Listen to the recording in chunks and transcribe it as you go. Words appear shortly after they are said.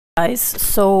Guys,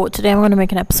 so today I'm going to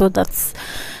make an episode that's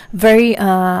very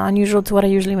unusual to what I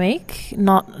usually make.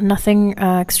 Nothing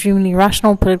extremely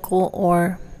rational, political,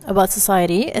 or about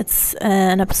society. It's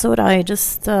an episode I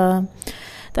just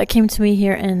that came to me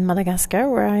here in Madagascar,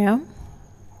 where I am.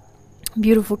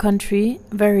 Beautiful country,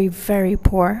 very, very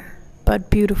poor,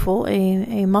 but beautiful.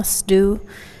 A must-do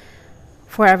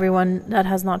for everyone that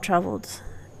has not traveled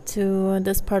to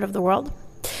this part of the world.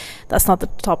 That's not the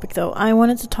topic, though. I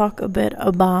wanted to talk a bit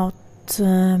about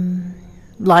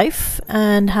life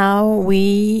and how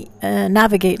we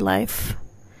navigate life.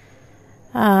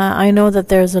 I know that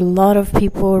there's a lot of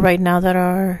people right now that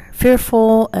are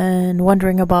fearful and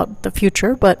wondering about the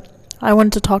future, but I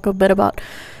wanted to talk a bit about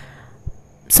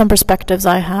some perspectives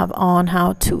I have on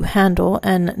how to handle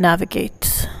and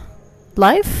navigate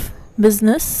life,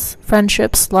 business,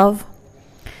 friendships, love,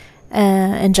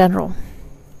 in general.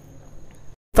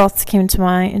 Thoughts came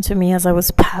into me as I was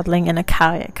paddling in a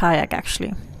kayak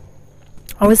actually.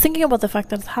 I was thinking about the fact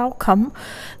that how come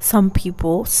some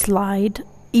people slide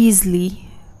easily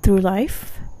through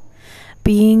life,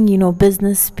 being,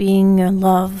 business, being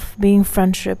love, being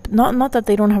friendship. Not that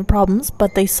they don't have problems,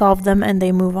 but they solve them and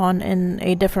they move on in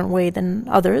a different way than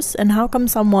others. And how come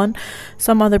some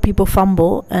other people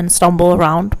fumble and stumble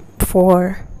around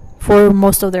for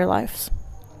most of their lives?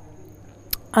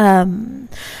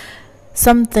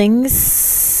 Some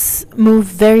things move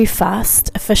very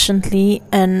fast, efficiently,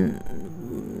 and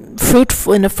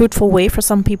in a fruitful way for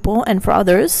some people, and for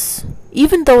others,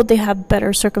 even though they have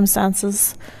better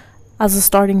circumstances as a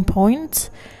starting point,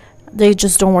 they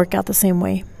just don't work out the same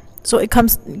way. So it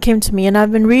came to me, and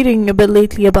I've been reading a bit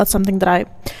lately about something that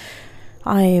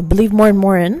I believe more and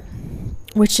more in,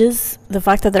 which is the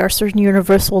fact that there are certain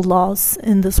universal laws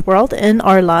in this world, in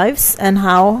our lives, and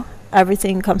how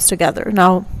everything comes together.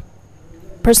 Now,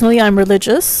 personally, I'm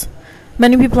religious.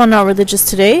 Many people are not religious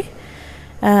today,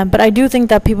 but I do think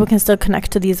that people can still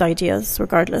connect to these ideas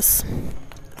regardless.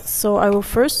 So I will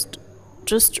first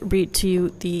just read to you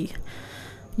the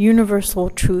universal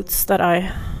truths that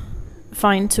I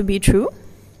find to be true.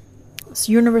 It's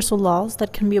universal laws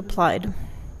that can be applied.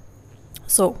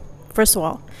 So, first of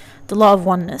all, the law of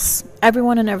oneness.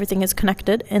 Everyone and everything is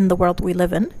connected in the world we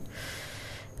live in.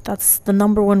 That's the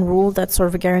number one rule that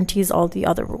sort of guarantees all the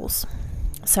other rules.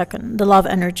 Second, the law of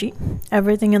energy.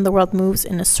 Everything in the world moves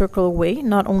in a circular way,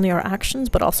 not only our actions,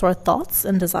 but also our thoughts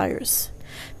and desires.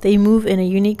 They move in a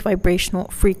unique vibrational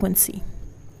frequency.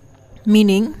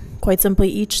 Meaning, quite simply,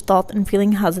 each thought and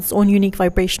feeling has its own unique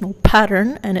vibrational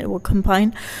pattern, and it will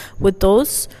combine with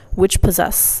those which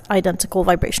possess identical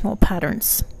vibrational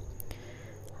patterns.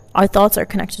 Our thoughts are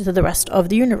connected to the rest of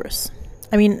the universe.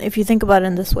 I mean, if you think about it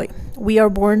in this way, we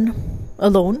are born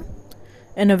alone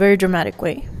in a very dramatic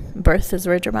way. Birth is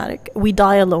very dramatic. We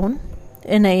die alone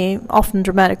in a often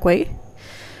dramatic way.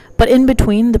 But in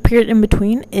between, the period in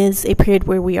between is a period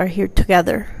where we are here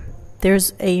together.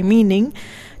 There's a meaning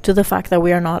to the fact that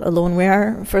we are not alone. We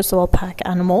are, first of all, pack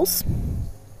animals.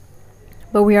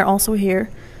 But we are also here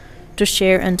to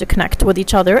share and to connect with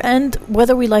each other. And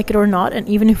whether we like it or not, and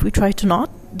even if we try to not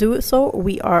do so,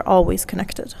 we are always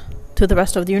connected to the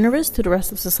rest of the universe, to the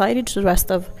rest of society, to the rest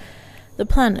of the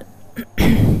planet.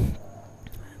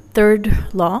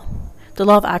 Third law, the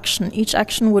law of action. Each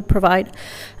action would provide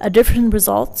a different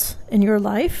result in your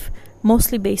life,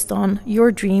 mostly based on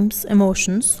your dreams,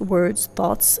 emotions, words,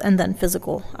 thoughts, and then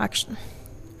physical action.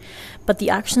 But the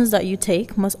actions that you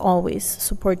take must always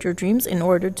support your dreams in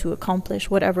order to accomplish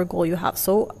whatever goal you have.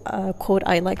 So a quote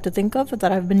I like to think of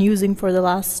that I've been using for the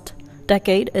last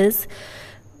decade is,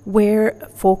 where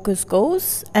focus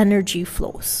goes, energy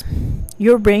flows.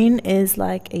 Your brain is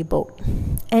like a boat.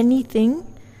 Anything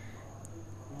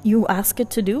you ask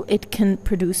it to do, it can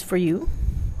produce for you.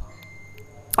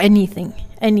 Anything.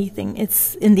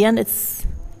 It's in the end, it's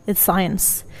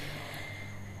science.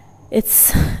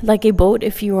 It's like a boat.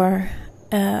 If you've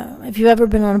ever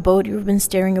been on a boat, you've been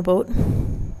steering a boat.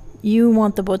 You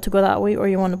want the boat to go that way, or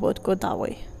you want the boat to go that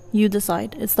way. You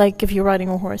decide. It's like if you're riding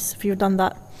a horse. If you've done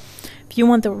that, if you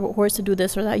want the horse to do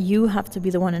this or that, you have to be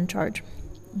the one in charge.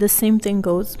 The same thing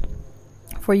goes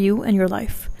for you and your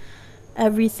life.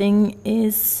 Everything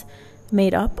is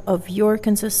made up of your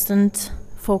consistent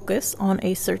focus on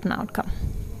a certain outcome.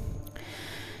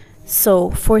 So,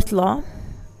 fourth law,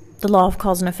 the law of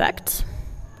cause and effect.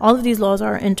 All of these laws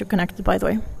are interconnected, by the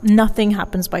way. Nothing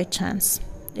happens by chance.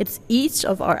 It's each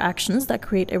of our actions that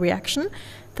create a reaction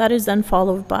that is then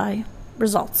followed by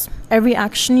results. Every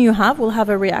action you have will have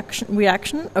a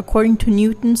reaction according to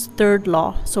Newton's third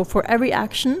law. So for every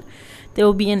action, there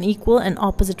will be an equal and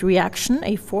opposite reaction,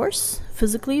 a force,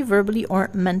 physically, verbally, or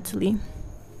mentally.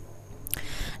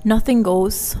 Nothing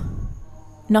goes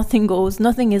Nothing goes,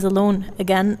 nothing is alone.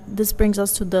 Again, this brings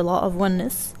us to the law of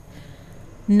oneness.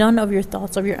 None of your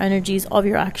thoughts, of your energies, of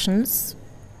your actions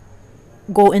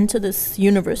go into this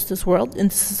universe, this world,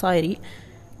 into society,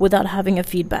 without having a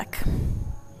feedback.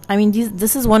 I mean,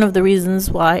 this is one of the reasons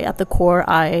why at the core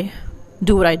I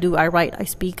do what I do. I write, I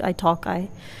speak, I talk, I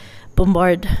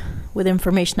bombard with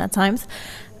information at times,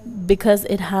 because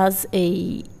it has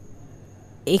a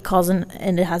cause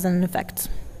and it has an effect.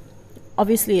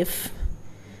 Obviously,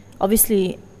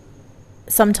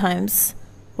 sometimes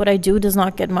what I do does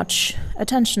not get much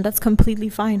attention. That's completely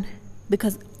fine,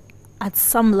 because at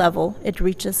some level it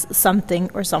reaches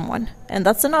something or someone, and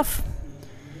that's enough.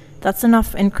 That's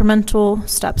enough. Incremental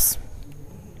steps.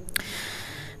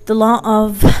 The law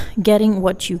of getting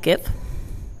what you give,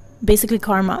 basically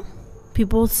karma.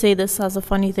 People say this as a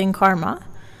funny thing, karma,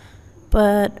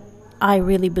 but I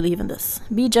really believe in this.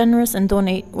 Be generous and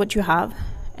donate what you have,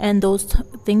 and those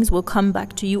things will come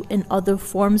back to you in other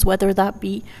forms, whether that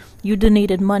be you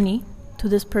donated money to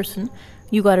this person,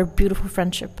 you got a beautiful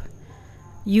friendship,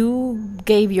 you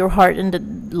gave your heart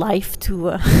and life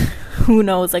to who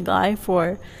knows, a guy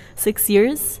for 6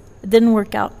 years. It didn't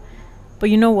work out, but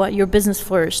you know what, your business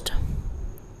flourished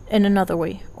in another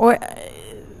way. Or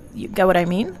you get what I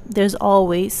mean? There's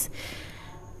always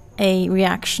a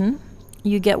reaction.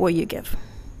 You get what you give.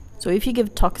 So if you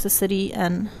give toxicity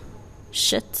and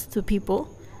shit to people,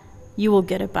 you will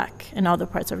get it back in other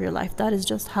parts of your life. That is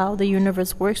just how the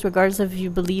universe works, regardless of if you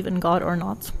believe in God or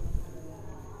not.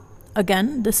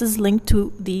 Again, this is linked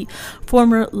to the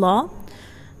former law,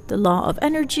 the law of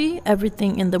energy.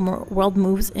 Everything in the world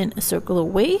moves in a circular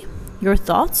way. Your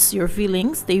thoughts, your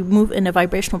feelings, they move in a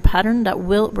vibrational pattern that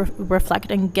will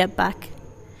reflect and get back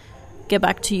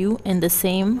to you in the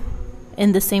same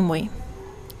way.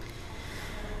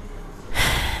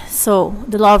 So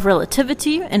the law of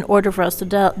relativity, in order for us to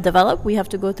develop, we have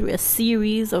to go through a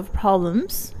series of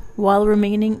problems while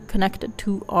remaining connected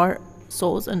to our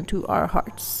souls and to our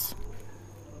hearts.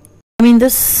 I mean,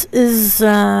 this is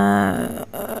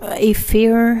a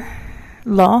fair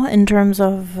law in terms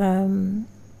of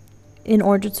in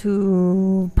order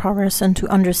to progress and to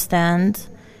understand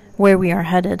where we are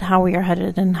headed, how we are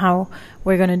headed, and how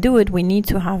we're going to do it, we need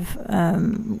to have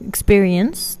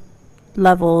experience,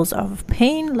 levels of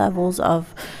pain, levels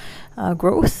of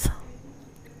growth,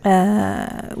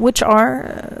 which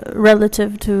are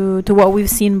relative to what we've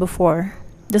seen before.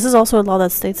 This is also a law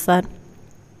that states that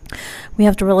we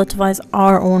have to relativize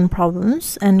our own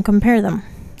problems and compare them.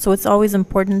 So it's always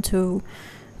important to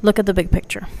look at the big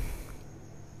picture.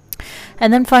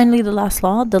 And then finally, the last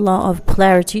law, the law of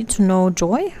polarity. To know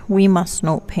joy, we must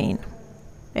know pain.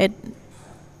 It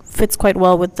fits quite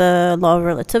well with the law of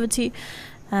relativity.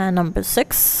 Number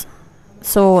 6.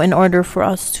 So in order for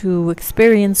us to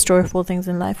experience joyful things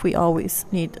in life, we always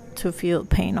need to feel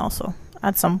pain also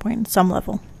at some point, some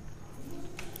level.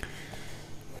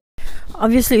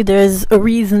 Obviously, there's a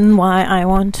reason why I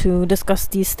want to discuss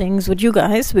these things with you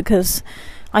guys, because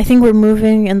I think we're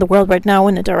moving in the world right now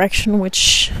in a direction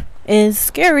which is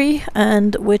scary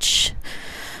and which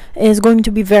is going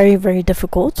to be very, very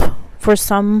difficult for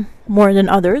some more than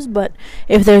others. But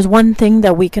if there's one thing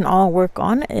that we can all work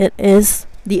on, it is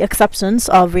the acceptance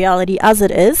of reality as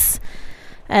it is,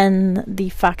 and the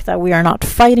fact that we are not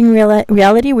fighting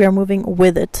reality, we are moving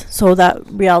with it. So that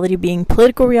reality being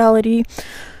political reality,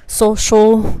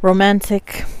 social,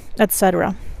 romantic,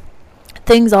 etc.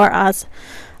 Things are as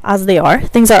they are.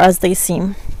 Things are as they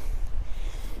seem.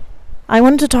 I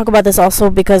wanted to talk about this also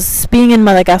because being in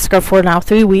Madagascar for now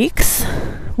 3 weeks,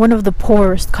 one of the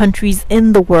poorest countries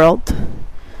in the world,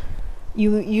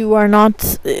 you are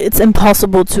not, it's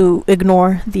impossible to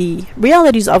ignore the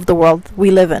realities of the world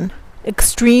we live in.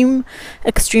 Extreme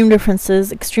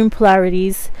differences, extreme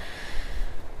polarities,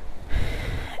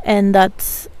 and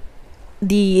that's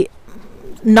the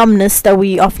numbness that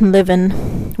we often live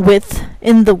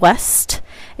in the West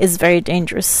is very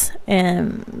dangerous,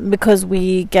 because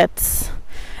we get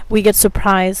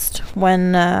surprised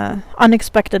when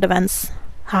unexpected events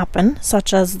happen,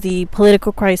 such as the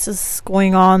political crisis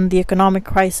going on, the economic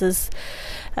crisis,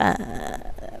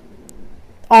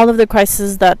 all of the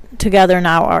crises that together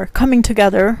now are coming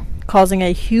together, causing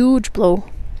a huge blow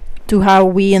to how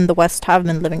we in the West have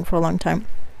been living for a long time.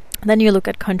 Then you look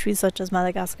at countries such as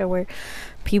Madagascar, where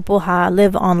people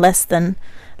live on less than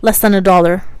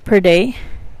 $1 per day,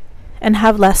 and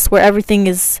have less, where everything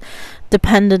is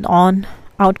dependent on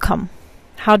outcome.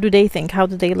 How do they think? How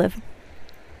do they live?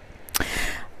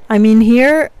 I mean,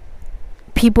 here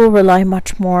people rely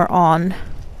much more on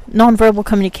nonverbal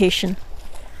communication.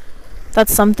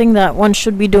 That's something that one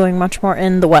should be doing much more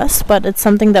in the West, but it's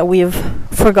something that we've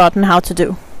forgotten how to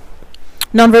do.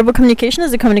 Nonverbal communication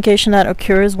is a communication that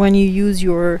occurs when you use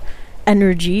your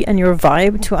energy and your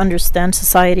vibe to understand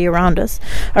society around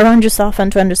yourself,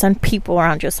 and to understand people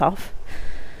around yourself.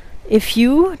 If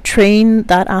you train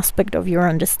that aspect of your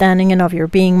understanding and of your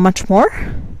being much more,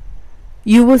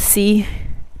 you will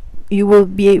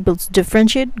be able to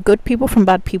differentiate good people from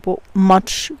bad people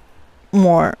much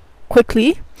more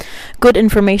quickly. Good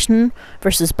information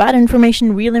versus bad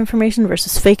information, real information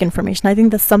versus fake information. I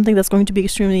think that's something that's going to be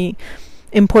extremely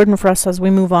important for us as we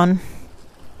move on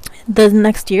the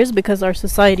next years, because our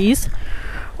societies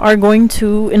are going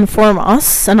to inform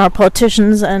us, and our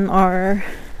politicians and our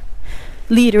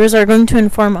leaders are going to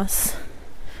inform us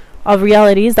of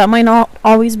realities that might not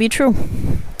always be true.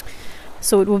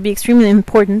 So it will be extremely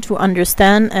important to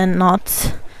understand and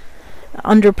not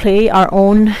underplay our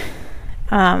own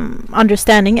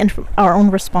understanding and our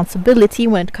own responsibility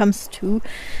when it comes to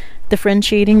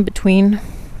differentiating between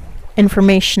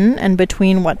information and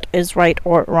between what is right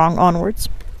or wrong onwards.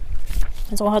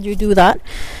 So how do you do that?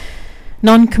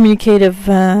 Non-verbal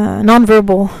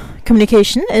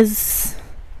communication is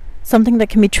something that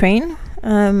can be trained.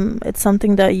 It's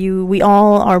something that we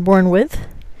all are born with.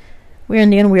 We're in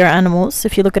the end, we are animals.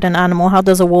 If you look at an animal, how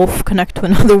does a wolf connect to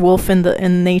another wolf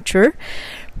in nature?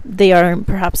 They are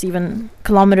perhaps even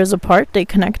kilometers apart. They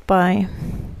connect by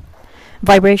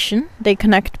vibration. They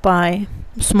connect by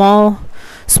small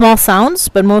sounds,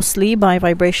 but mostly by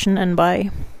vibration and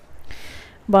by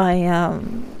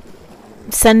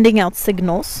sending out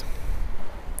signals.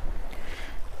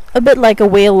 A bit like a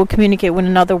whale will communicate with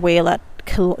another whale at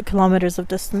kilometers of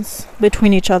distance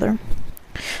between each other.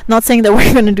 Not saying that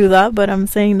we're going to do that, but I'm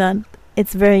saying that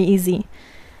it's very easy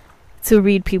to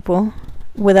read people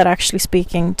without actually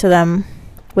speaking to them,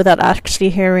 without actually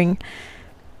hearing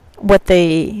what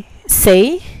they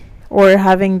say or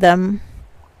having them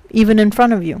even in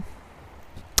front of you.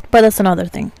 But that's another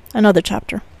thing, another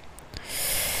chapter.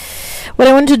 What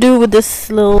I wanted to do with this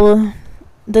little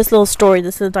story,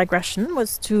 this little digression,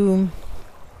 was to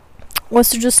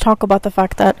just talk about the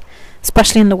fact that,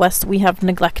 especially in the West, we have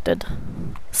neglected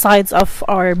sides of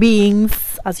our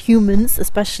beings as humans,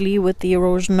 especially with the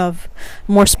erosion of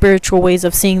more spiritual ways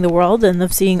of seeing the world and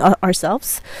of seeing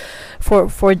ourselves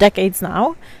for decades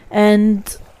now.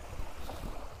 And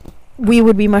we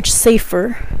would be much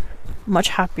safer, much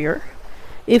happier,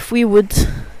 if we would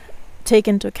take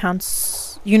into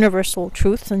account universal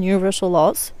truths and universal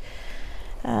laws,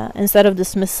 instead of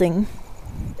dismissing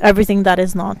everything that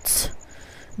is not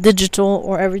digital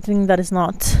or everything that is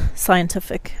not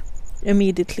scientific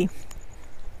immediately.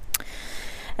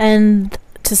 And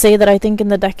to say that I think in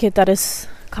the decade that is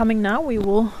coming now, we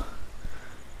will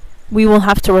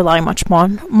have to rely much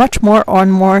more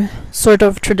on more sort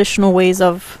of traditional ways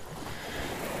of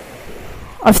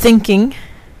thinking,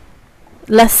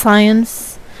 less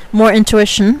science, more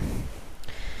intuition,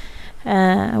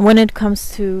 when it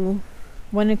comes to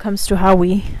how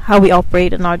we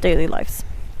operate in our daily lives.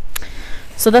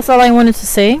 So that's all I wanted to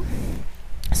say.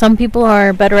 Some people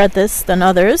are better at this than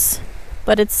others,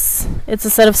 but it's a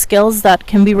set of skills that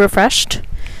can be refreshed.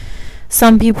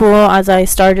 Some people, as I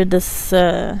started this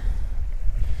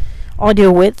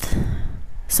audio with,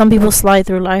 some people slide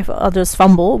through life, others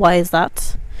fumble. Why is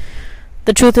that?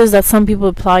 The truth is that some people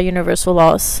apply universal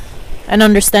laws and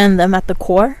understand them at the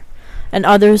core, and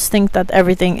others think that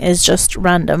everything is just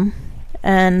random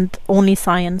and only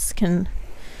science can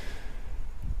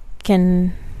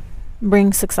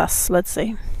bring success, let's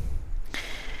say.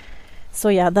 So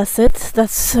yeah, that's it.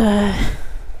 That's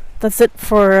it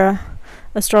for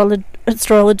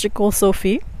astrological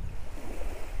Sophie.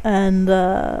 And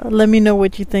let me know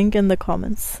what you think in the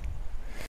comments.